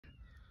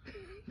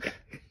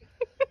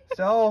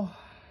So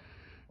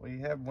we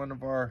have one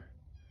of our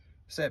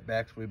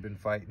setbacks we've been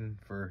fighting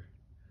for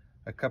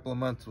a couple of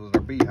months with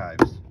our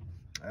beehives.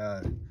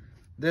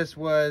 This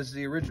was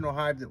the original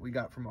hive that we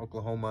got from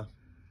Oklahoma,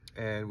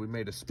 and we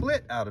made a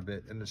split out of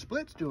it, and the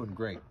split's doing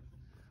great.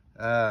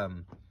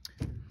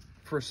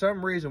 For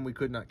some reason, we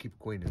could not keep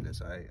a queen in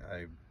this.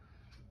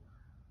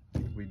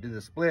 We did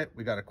a split,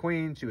 we got a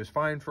queen, she was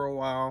fine for a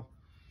while.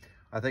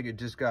 I think it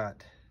just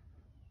got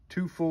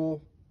too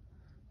full,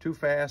 too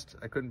fast.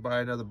 I couldn't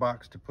buy another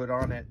box to put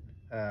on it.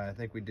 I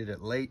think we did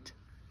it late.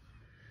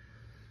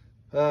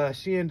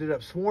 She ended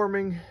up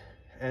swarming,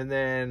 and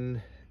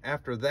then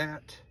after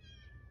that,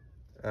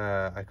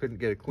 I couldn't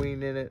get a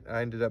queen in it.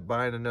 I ended up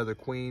buying another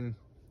queen,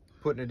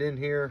 putting it in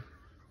here.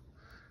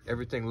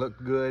 Everything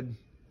looked good.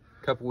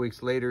 A couple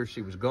weeks later,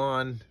 she was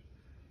gone,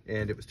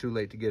 and it was too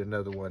late to get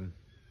another one.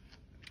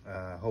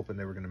 Hoping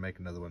they were going to make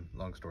another one.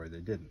 Long story, they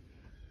didn't.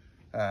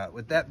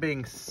 With that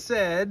being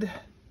said,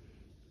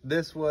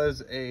 this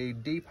was a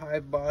deep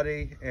hive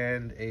body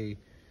and a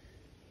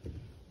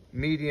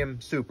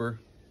medium super.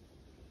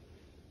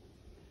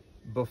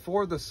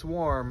 Before the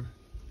swarm,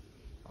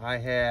 I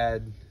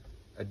had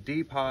a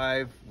deep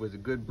hive with a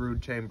good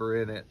brood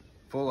chamber in it,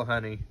 full of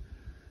honey,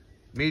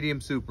 medium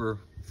super,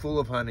 full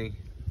of honey,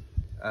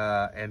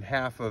 and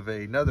half of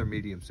another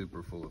medium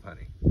super full of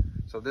honey.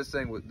 So this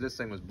thing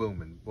was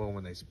booming. Well,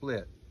 when they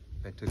split,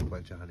 they took a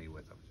bunch of honey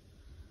with them.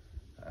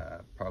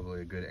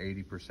 Probably a good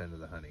 80% of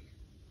the honey,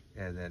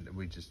 and then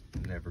we just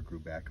never grew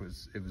back.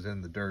 It was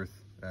in the dearth,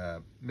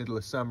 middle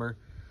of summer,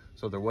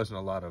 so there wasn't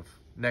a lot of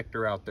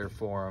nectar out there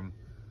for them.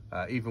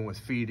 Even with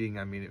feeding,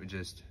 I mean, it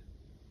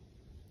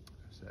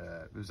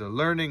was a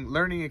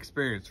learning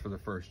experience for the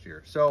first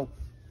year. So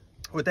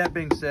with that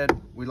being said,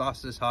 we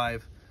lost this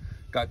hive.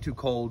 Got too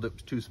cold, it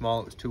was too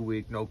small, it was too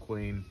weak, no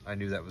queen. I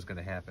knew that was going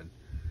to happen.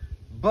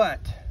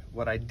 But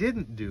what I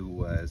didn't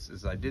do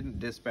is I didn't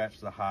dispatch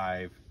the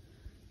hive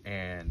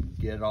and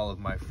get all of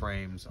my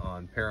frames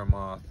on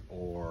paramoth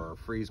or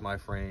freeze my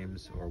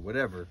frames or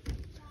whatever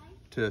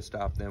to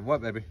stop them.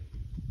 What, baby?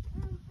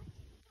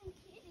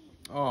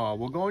 Oh,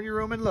 we'll go in your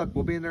room and look.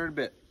 We'll be in there in a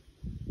bit.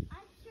 I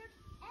searched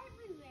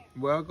everywhere.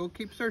 Well, go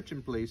keep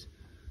searching, please.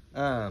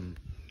 But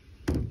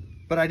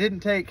I didn't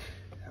take,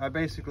 I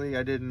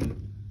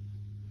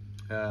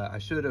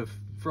should have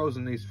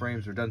frozen these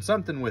frames or done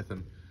something with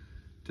them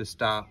to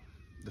stop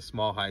the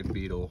small hive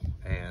beetle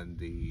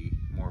and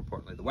more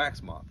importantly, the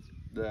wax moths.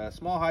 The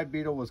small hive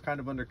beetle was kind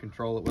of under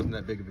control. It wasn't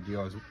that big of a deal.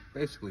 I was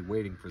basically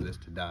waiting for this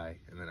to die,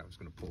 and then I was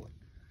going to pull it.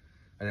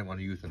 I didn't want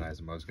to euthanize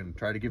him. I was going to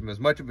try to give him as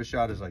much of a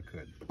shot as I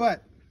could.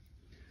 But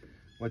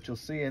what you'll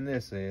see in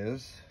this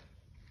is,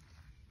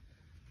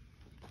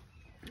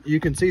 you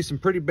can see some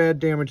pretty bad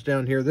damage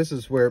down here. This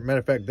is where, matter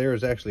of fact, there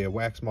is actually a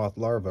wax moth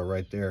larva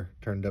right there,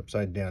 turned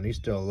upside down. He's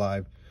still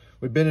alive.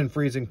 We've been in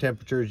freezing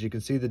temperatures. You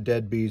can see the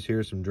dead bees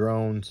here, some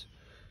drones,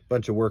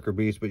 bunch of worker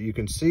bees, but you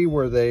can see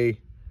where the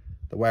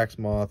wax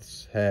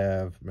moths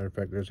have, matter of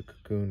fact, there's a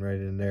cocoon right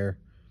in there,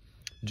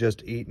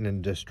 just eaten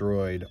and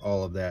destroyed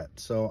all of that.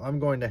 So I'm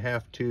going to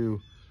have to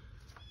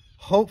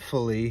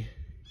hopefully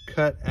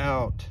cut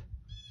out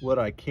what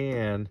I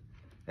can,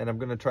 and I'm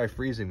going to try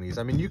freezing these.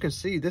 I mean, you can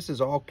see this is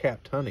all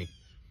capped honey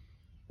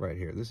right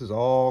here. This is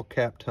all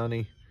capped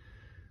honey.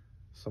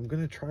 So I'm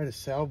going to try to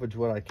salvage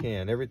what I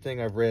can.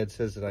 Everything I've read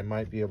says that I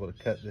might be able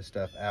to cut this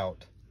stuff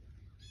out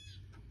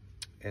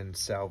and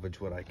salvage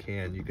what I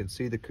can. You can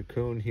see the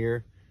cocoon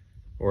here,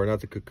 or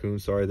not the cocoon,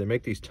 sorry. They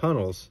make these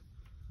tunnels,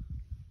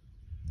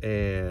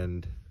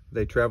 and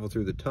they travel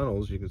through the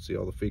tunnels. You can see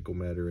all the fecal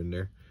matter in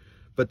there.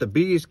 But the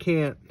bees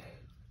can't,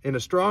 in a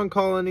strong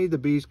colony, the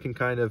bees can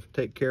kind of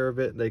take care of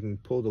it. They can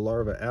pull the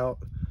larva out,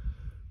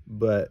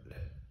 but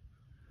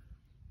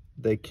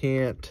they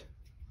can't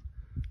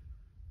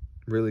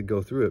really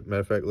go through it.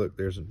 Matter of fact, look,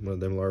 there's one of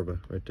them larvae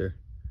right there.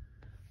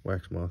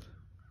 Wax moth,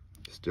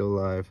 still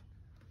alive.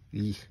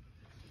 Eesh.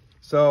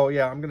 So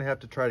yeah, I'm gonna have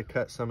to try to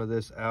cut some of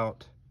this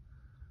out.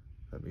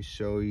 Let me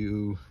show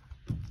you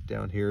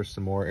down here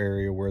some more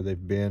area where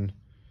they've been.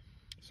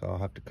 So I'll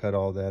have to cut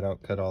all that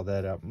out, cut all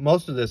that out.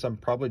 Most of this, I'm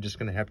probably just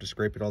gonna have to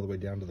scrape it all the way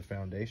down to the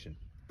foundation.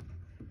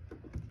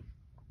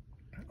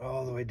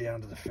 All the way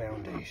down to the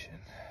foundation.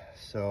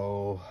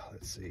 So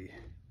let's see.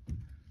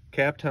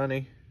 Capped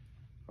honey,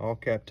 all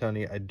capped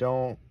honey.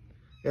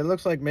 It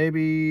looks like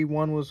maybe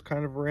one was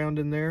kind of around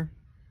in there.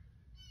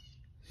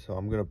 So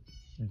I'm gonna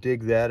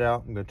dig that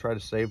out. I'm gonna try to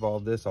save all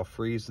this. I'll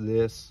freeze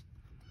this.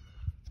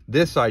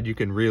 This side you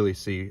can really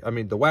see. I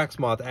mean, the wax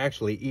moth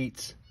actually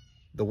eats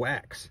the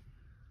wax.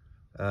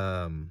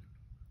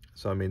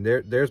 So I mean,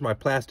 there's my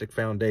plastic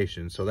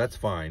foundation, so that's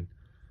fine,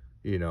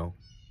 you know.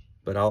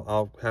 But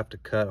I'll have to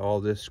cut all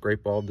this,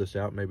 scrape all this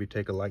out, maybe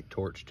take a light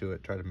torch to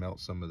it, try to melt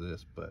some of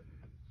this. But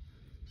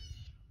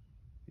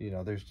you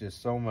know, there's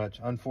just so much.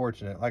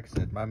 Unfortunate, like I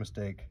said, my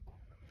mistake.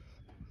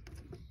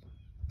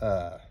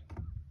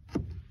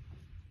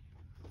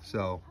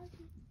 So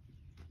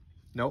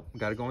nope,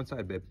 gotta go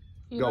inside, babe.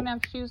 You go. don't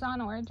have shoes on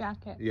or a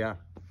jacket. Yeah.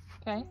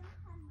 Okay.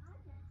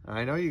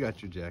 I know you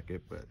got your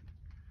jacket, but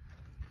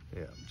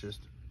yeah,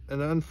 just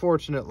an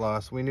unfortunate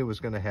loss. We knew it was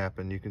going to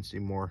happen. You can see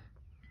more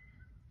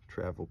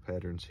travel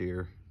patterns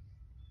here.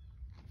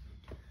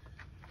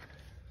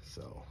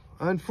 So,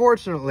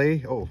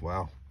 unfortunately, oh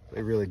wow,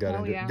 they really got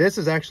into it. This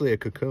is actually a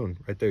cocoon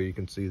right there. You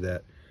can see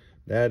that.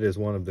 That is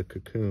one of the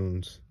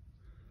cocoons.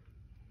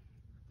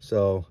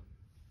 So,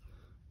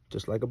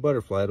 just like a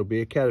butterfly, it'll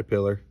be a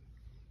caterpillar.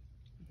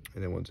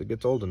 And then once it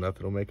gets old enough,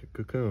 it'll make a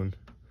cocoon.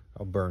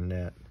 I'll burn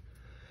that.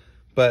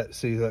 But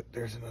see, look,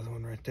 there's another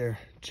one right there,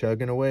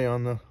 chugging away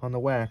on the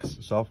wax.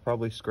 So I'll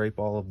probably scrape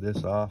all of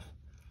this off.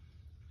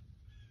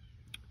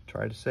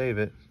 Try to save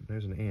it.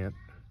 There's an ant,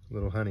 a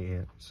little honey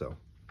ant. So,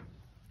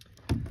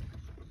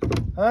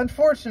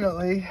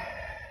 unfortunately,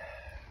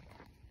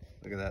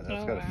 look at that.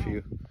 That's got a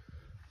few.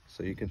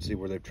 So you can see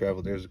where they've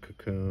traveled. There's a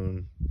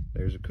cocoon.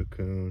 There's a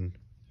cocoon.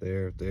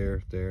 There.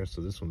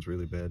 So this one's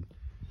really bad.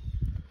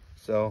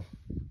 So,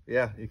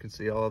 yeah, you can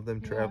see all of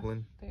them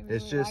traveling. They really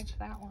it's just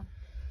that one.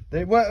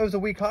 Well, it was a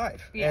weak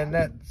hive, yeah.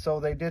 And so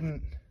they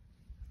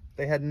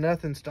had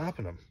nothing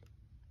stopping them,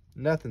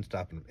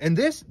 And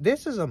this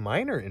is a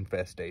minor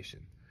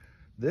infestation.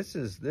 This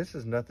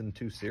is nothing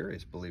too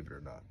serious, believe it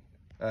or not.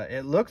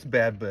 It looks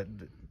bad, but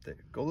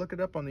go look it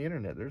up on the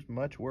internet. There's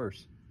much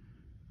worse.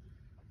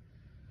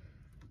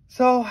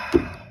 So,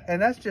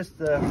 and that's just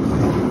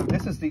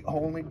this is the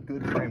only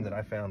good frame that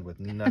I found with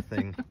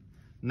nothing,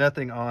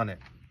 nothing on it.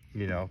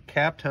 You know,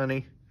 capped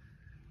honey.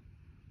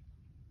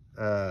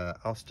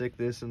 I'll stick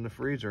this in the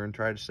freezer and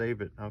try to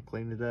save it. I'll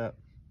clean it up.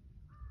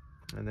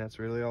 And that's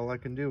really all I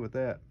can do with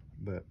that.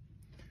 But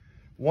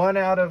 1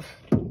 out of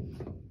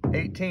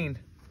 18.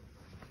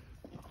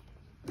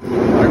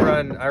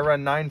 I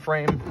run 9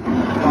 frame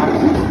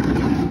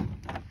boxes.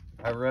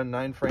 I run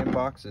 9 frame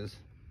boxes.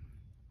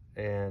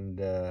 And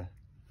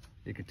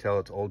you can tell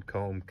it's old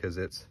comb because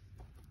it's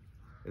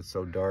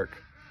so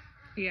dark.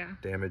 Yeah.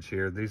 Damage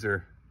here.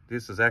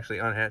 This is actually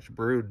unhatched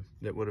brood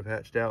that would have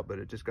hatched out, but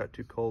it just got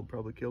too cold,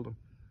 probably killed them.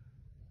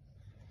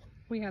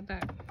 We had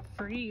that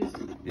freeze.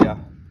 Yeah.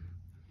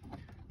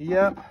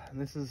 Yep.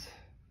 And this is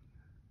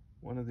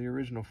one of the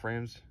original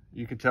frames.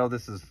 You can tell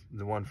this is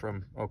the one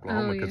from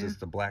Oklahoma because it's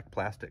the black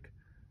plastic.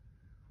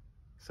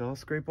 So I'll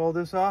scrape all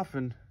this off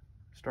and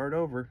start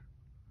over.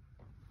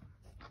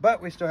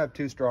 But we still have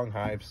 2 strong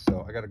hives,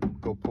 so I got to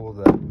go pull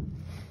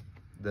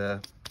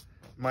the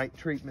mite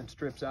treatment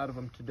strips out of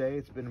them today.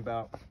 It's been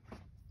about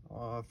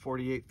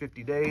 48,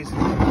 50 days.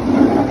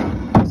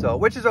 So,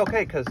 which is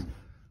okay because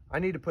I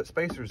need to put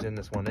spacers in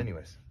this one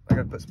anyways. I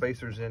got to put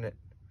spacers in it.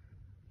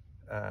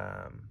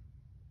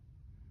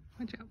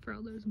 Watch out for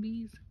all those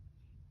bees.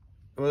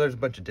 Well, there's a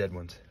bunch of dead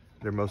ones.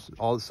 They're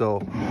all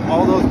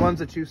those ones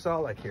that you saw,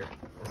 like here.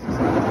 This is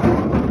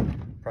a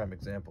prime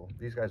example.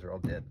 These guys are all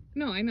dead.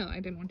 No, I know.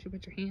 I didn't want you to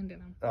put your hand in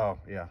them. Oh,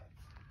 yeah.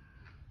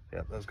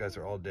 Yeah, those guys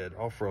are all dead.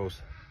 All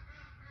froze.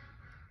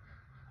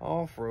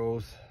 All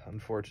froze,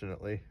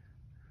 unfortunately.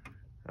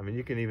 I mean,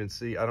 you can even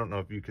see, I don't know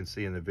if you can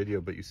see in the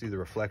video, but you see the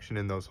reflection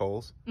in those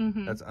holes?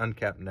 Mm-hmm. That's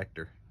uncapped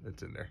nectar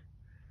that's in there.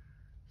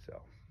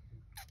 So,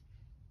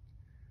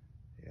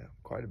 yeah,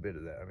 quite a bit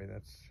of that. I mean,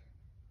 that's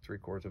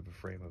 3/4 of a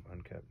frame of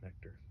uncapped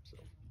nectar. So,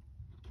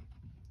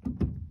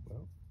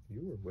 well,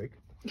 you were awake.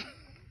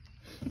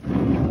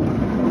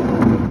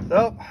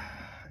 So,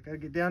 I gotta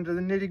get down to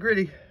the nitty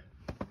gritty.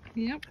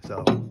 Yep.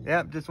 So,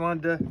 yeah, just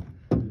wanted to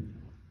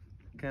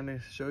kind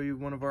of show you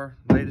one of our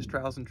latest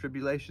trials and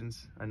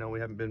tribulations. I know we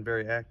haven't been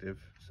very active,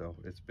 so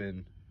it's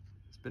been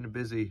a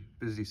busy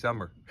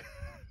summer.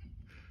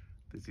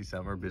 Busy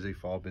summer, busy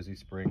fall, busy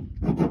spring.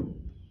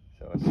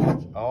 So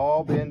it's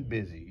all been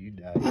busy. You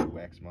die, you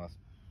wax moth.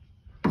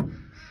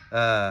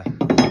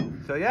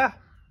 So yeah.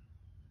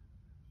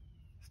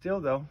 Still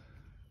though,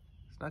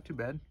 it's not too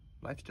bad.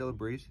 Life's still a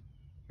breeze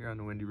here on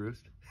the Windy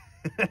Roost.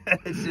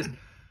 It's just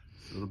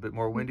a little bit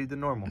more windy than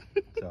normal.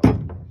 So,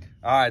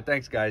 all right,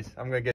 thanks guys. I'm gonna get